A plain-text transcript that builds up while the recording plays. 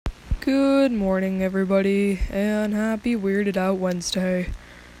Good morning, everybody, and happy Weirded Out Wednesday.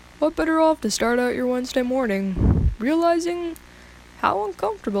 What better off to start out your Wednesday morning, realizing how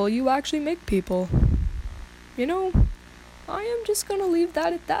uncomfortable you actually make people? You know, I am just gonna leave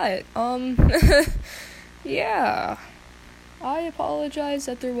that at that. Yeah. I apologize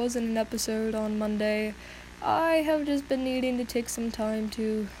that there wasn't an episode on Monday. I have just been needing to take some time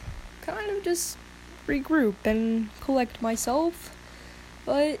to kind of just regroup and collect myself.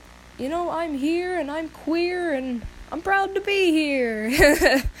 But I'm here and I'm queer and I'm proud to be here.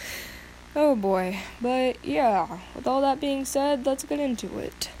 Oh boy. But yeah, with all that being said, let's get into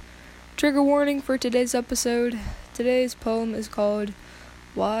it. Trigger warning for today's episode. Today's poem is called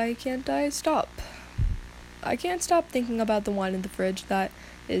Why Can't I Stop? I can't stop thinking about the wine in the fridge that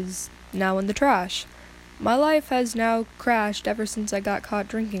is now in the trash. My life has now crashed ever since I got caught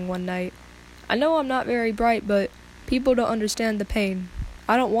drinking one night. I know I'm not very bright, but people don't understand the pain.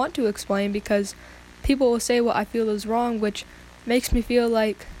 I don't want to explain because people will say what I feel is wrong, which makes me feel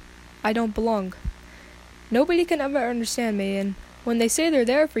like I don't belong. Nobody can ever understand me, and when they say they're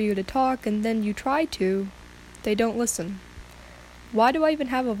there for you to talk and then you try to, they don't listen. Why do I even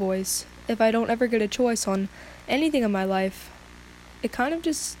have a voice if I don't ever get a choice on anything in my life? It kind of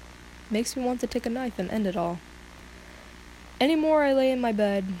just makes me want to take a knife and end it all. Anymore, I lay in my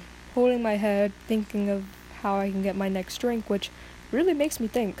bed, holding my head, thinking of how I can get my next drink, which really makes me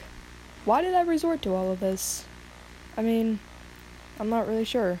think, why did I resort to all of this? I mean, I'm not really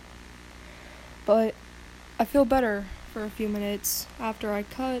sure. But I feel better for a few minutes after I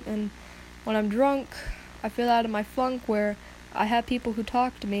cut, and when I'm drunk, I feel out of my funk where I have people who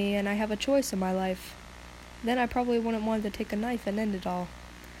talk to me and I have a choice in my life. Then I probably wouldn't want to take a knife and end it all.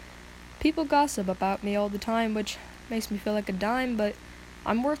 People gossip about me all the time, which makes me feel like a dime, but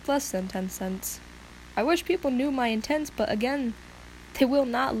I'm worth less than 10 cents. I wish people knew my intents, but again, they will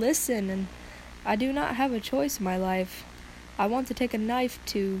not listen, and I do not have a choice in my life. I want to take a knife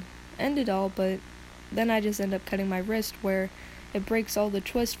to end it all, but then I just end up cutting my wrist where it breaks all the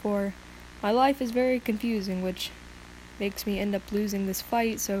twist for. My life is very confusing, which makes me end up losing this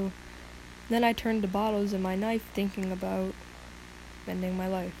fight, so then I turn to bottles and my knife thinking about ending my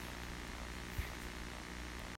life.